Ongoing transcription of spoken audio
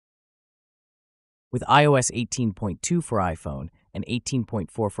With iOS 18.2 for iPhone and 18.4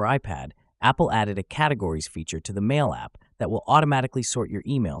 for iPad, Apple added a categories feature to the Mail app that will automatically sort your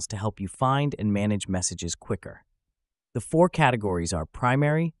emails to help you find and manage messages quicker. The four categories are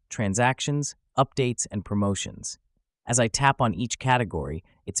primary, transactions, updates, and promotions. As I tap on each category,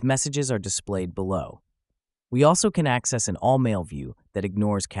 its messages are displayed below. We also can access an all mail view that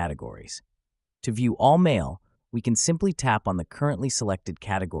ignores categories. To view all mail, we can simply tap on the currently selected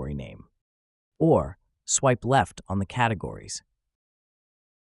category name, or swipe left on the categories.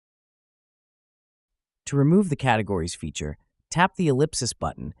 To remove the categories feature, tap the ellipsis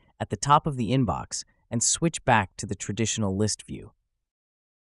button at the top of the inbox and switch back to the traditional list view.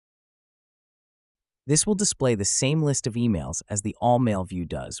 This will display the same list of emails as the all mail view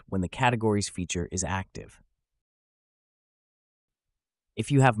does when the categories feature is active. If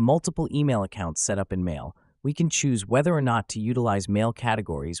you have multiple email accounts set up in Mail, we can choose whether or not to utilize mail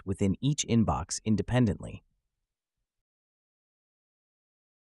categories within each inbox independently.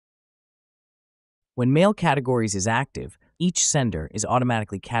 When Mail categories is active, each sender is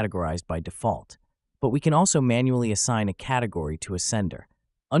automatically categorized by default, but we can also manually assign a category to a sender.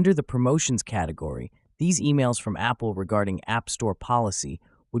 Under the Promotions category, these emails from Apple regarding App Store policy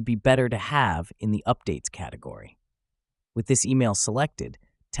would be better to have in the Updates category. With this email selected,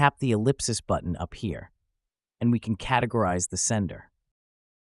 tap the ellipsis button up here, and we can categorize the sender.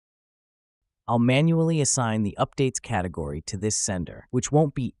 I'll manually assign the Updates category to this sender, which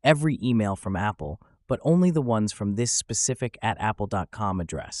won't be every email from Apple, but only the ones from this specific @apple.com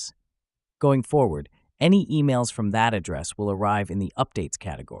address. Going forward, any emails from that address will arrive in the Updates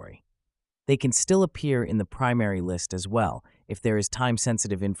category. They can still appear in the primary list as well if there is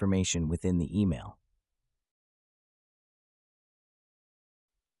time-sensitive information within the email.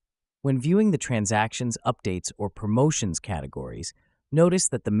 When viewing the Transactions, Updates, or Promotions categories, notice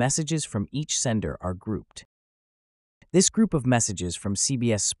that the messages from each sender are grouped. This group of messages from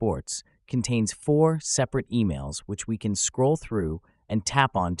CBS Sports contains 4 separate emails which we can scroll through and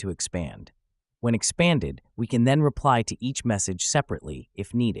tap on to expand. When expanded, we can then reply to each message separately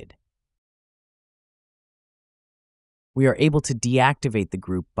if needed. We are able to deactivate the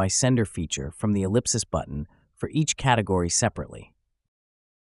group by sender feature from the ellipsis button for each category separately.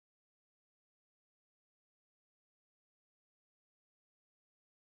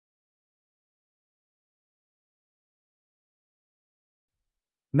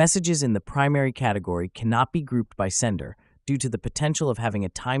 Messages in the primary category cannot be grouped by sender due to the potential of having a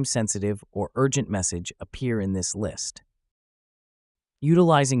time-sensitive or urgent message appear in this list.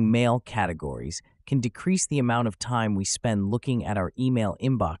 Utilizing Mail categories can decrease the amount of time we spend looking at our email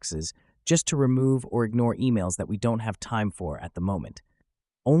inboxes just to remove or ignore emails that we don't have time for at the moment.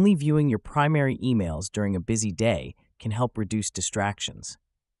 Only viewing your primary emails during a busy day can help reduce distractions.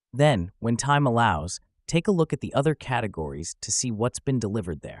 Then, when time allows, take a look at the other categories to see what's been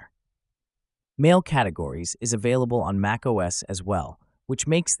delivered there. Mail categories is available on macOS as well, which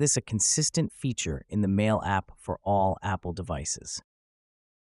makes this a consistent feature in the Mail app for all Apple devices.